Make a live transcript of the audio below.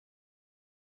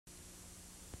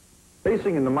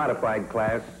Racing in the modified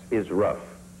class is rough.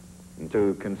 And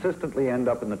to consistently end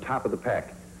up in the top of the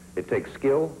pack, it takes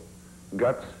skill,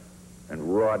 guts,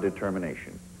 and raw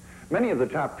determination. Many of the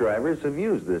top drivers have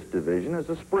used this division as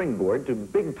a springboard to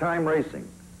big-time racing.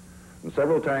 And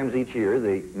several times each year,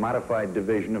 the modified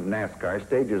division of NASCAR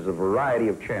stages a variety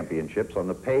of championships on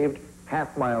the paved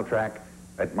half-mile track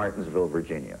at Martinsville,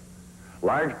 Virginia.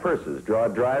 Large purses draw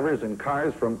drivers and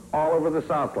cars from all over the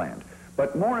Southland.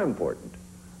 But more important,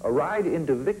 a ride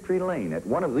into victory lane at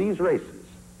one of these races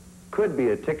could be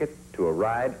a ticket to a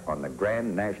ride on the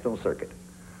Grand National Circuit.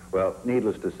 Well,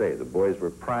 needless to say, the boys were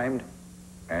primed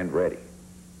and ready.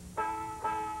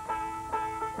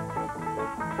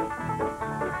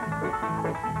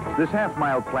 This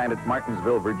half-mile plant at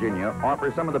Martinsville, Virginia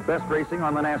offers some of the best racing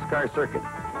on the NASCAR circuit.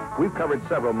 We've covered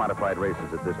several modified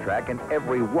races at this track, and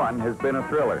every one has been a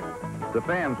thriller. The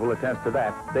fans will attest to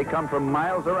that. They come from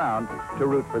miles around to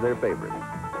root for their favorites.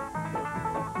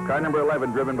 Car number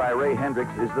 11, driven by Ray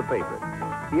Hendricks, is the favorite.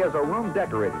 He has a room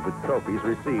decorated with trophies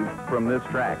received from this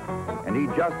track, and he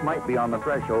just might be on the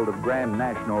threshold of Grand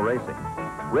National racing.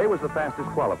 Ray was the fastest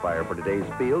qualifier for today's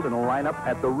field and will line up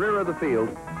at the rear of the field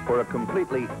for a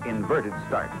completely inverted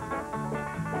start.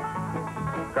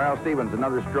 Carl Stevens,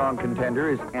 another strong contender,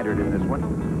 is entered in this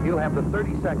one. He'll have the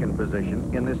 32nd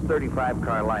position in this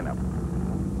 35-car lineup.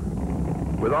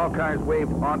 With all cars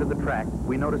waved onto the track,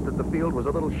 we noticed that the field was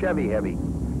a little Chevy heavy,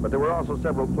 but there were also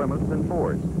several Plymouths and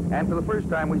Fords. And for the first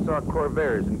time, we saw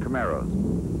Corvairs and Camaros.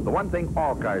 The one thing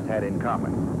all cars had in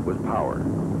common was power,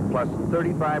 plus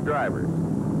 35 drivers,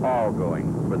 all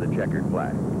going for the checkered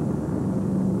flag.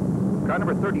 Car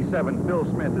number 37, Phil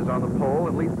Smith, is on the pole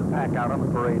and leads the pack out on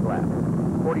the parade lap.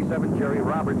 47, Jerry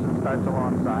Robertson, starts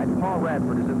alongside. Paul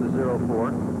Radford is in the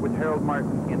 04, with Harold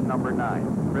Martin in number 9.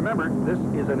 Remember, this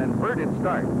is an inverted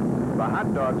start. The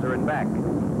hot dogs are in back,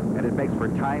 and it makes for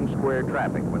Times Square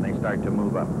traffic when they start to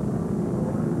move up.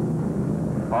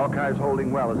 All cars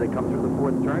holding well as they come through the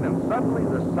fourth turn, and suddenly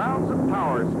the sounds of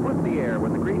power split the air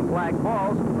when the green flag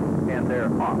falls, and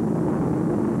they're off.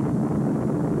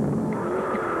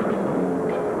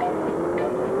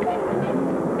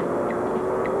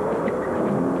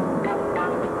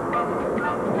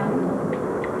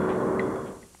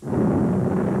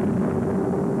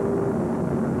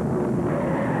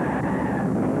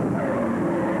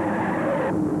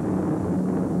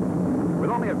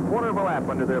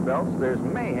 Under their belts, there's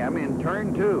mayhem in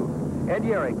turn 2. Ed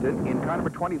Yarrington in car number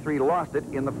 23 lost it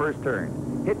in the first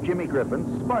turn. Hit Jimmy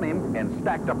Griffin, spun him, and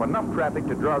stacked up enough traffic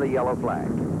to draw the yellow flag.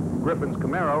 Griffin's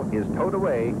Camaro is towed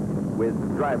away with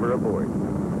driver aboard.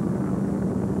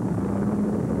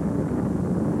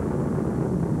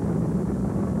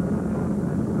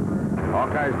 All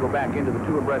cars go back into the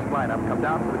 2 abreast lineup, come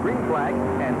down to the green flag,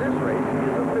 and this race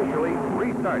is officially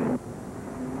restarted.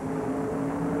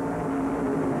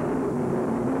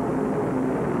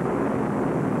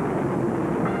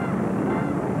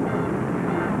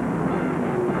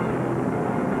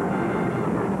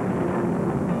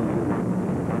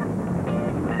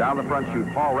 Down the front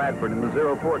chute, Paul Radford in the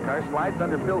 04 car slides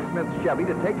under Phil Smith's Chevy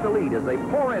to take the lead as they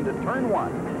pour into turn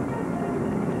 1.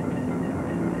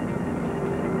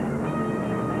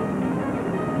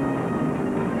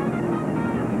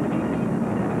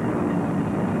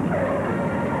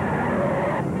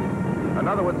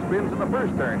 Another one spins in the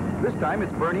first turn. This time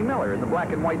it's Bernie Miller in the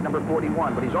black and white number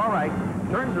 41, but he's all right,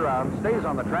 turns around, stays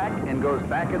on the track, and goes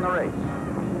back in the race.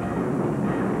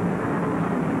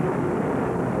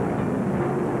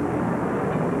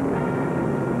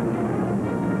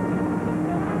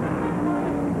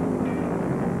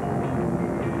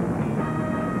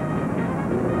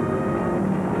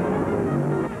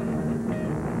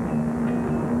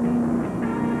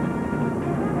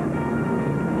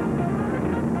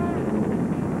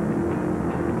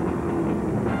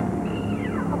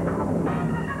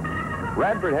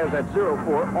 Radford has that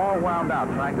 04 all wound out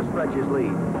trying to stretch his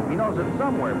lead. He knows that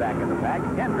somewhere back in the pack,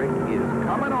 Hendrick is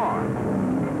coming on.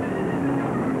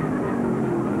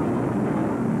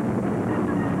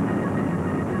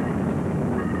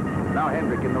 Now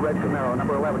Hendrick in the red Camaro,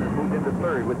 number 11, has moved into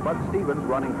third with Bud Stevens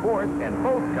running fourth, and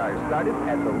both cars started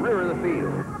at the rear of the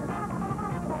field.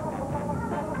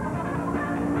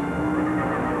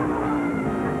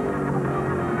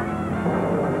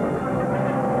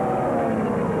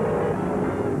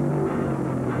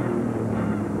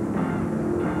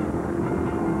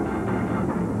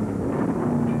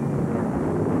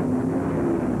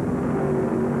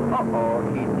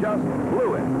 He just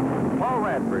blew it. Paul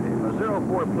Radford in the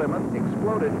 04 Plymouth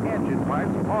exploded engine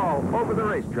parts all over the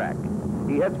racetrack.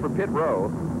 He heads for pit row,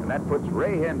 and that puts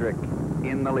Ray Hendrick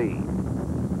in the lead.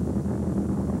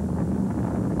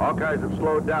 All cars have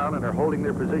slowed down and are holding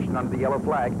their position under the yellow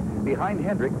flag. Behind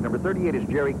Hendrick, number 38 is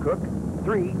Jerry Cook,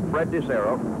 3, Fred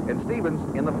DeCero, and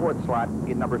Stevens in the 4th slot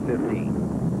in number 15.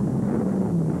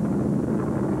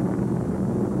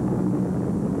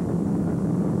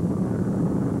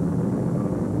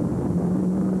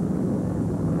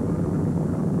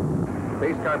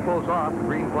 Pace car pulls off,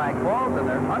 green flag falls, and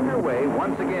they're underway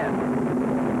once again.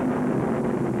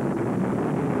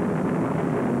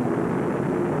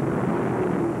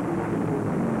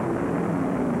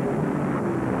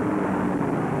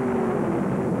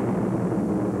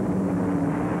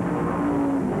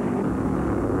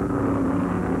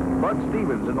 Bud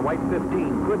Stevens in the white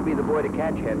 15 could be the boy to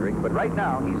catch Hendrick, but right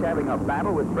now he's having a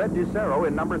battle with Fred DeCero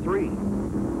in number 3.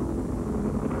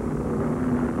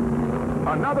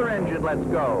 Another engine lets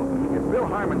go. It's Bill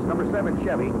Harmon's number 7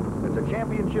 Chevy. It's a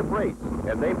championship race,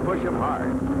 and they push him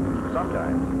hard.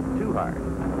 Sometimes too hard.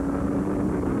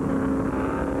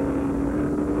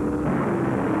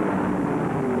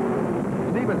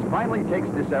 Stevens finally takes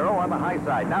DeCero on the high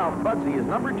side. Now Budsy is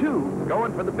number 2,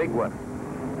 going for the big one.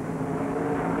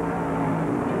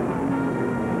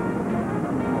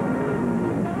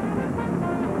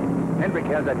 Hendrick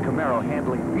has that Camaro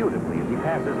handling beautifully as he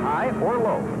passes high or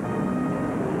low.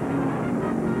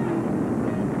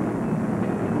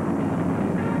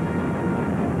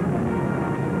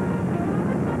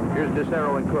 Here's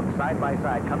DeCero and Cook side by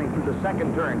side coming through the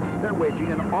second turn. They're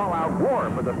waging an all-out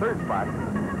war for the 3rd spot.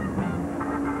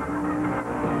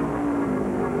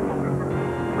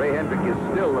 Ray Hendrick is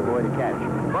still the boy to catch.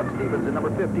 Bud Stevens in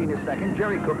number 15 is 2nd,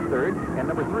 Jerry Cook 3rd, and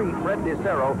number 3, Fred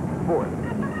DeCero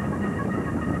 4th.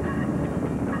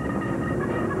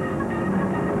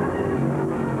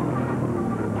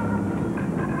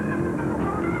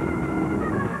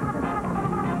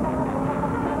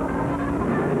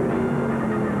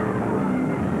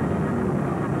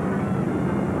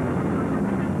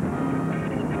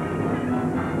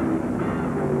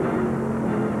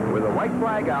 White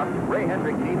flag out, Ray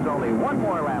Hendrick needs only one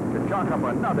more lap to chalk up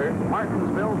another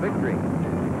Martinsville victory.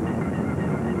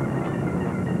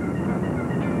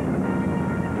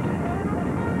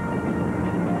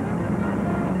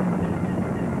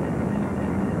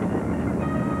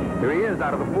 Here he is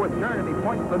out of the 4th turn, and he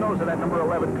points the nose of that number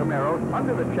 11 Camaro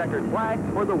under the checkered flag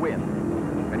for the win.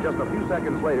 And just a few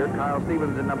seconds later, Carl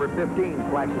Stevens in number 15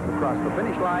 flashes across the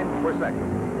finish line for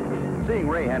 2nd. Seeing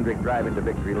Ray Hendrick drive into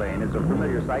victory lane is a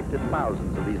familiar sight to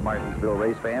thousands of these Martinsville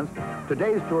race fans.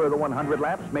 Today's tour of the 100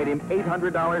 laps made him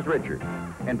 $800 richer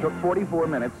and took 44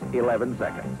 minutes, 11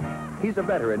 seconds. He's a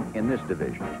veteran in this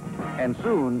division, and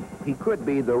soon he could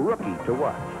be the rookie to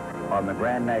watch on the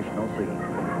Grand National scene.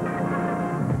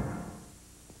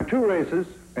 2 races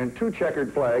and 2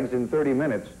 checkered flags in 30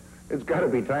 minutes. It's got to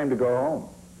be time to go home.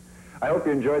 I hope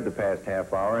you enjoyed the past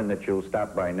half hour and that you'll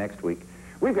stop by next week.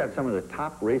 We've got some of the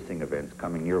top racing events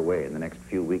coming your way in the next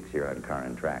few weeks here on Car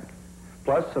and Track.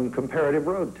 Plus some comparative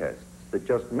road tests that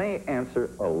just may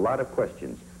answer a lot of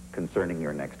questions concerning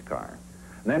your next car.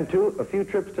 And then, too, a few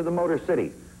trips to the Motor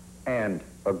City and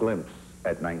a glimpse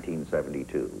at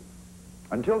 1972.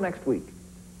 Until next week,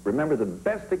 remember the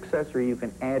best accessory you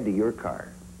can add to your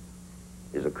car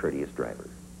is a courteous driver.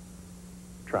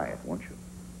 Try it, won't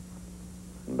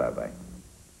you? Bye-bye.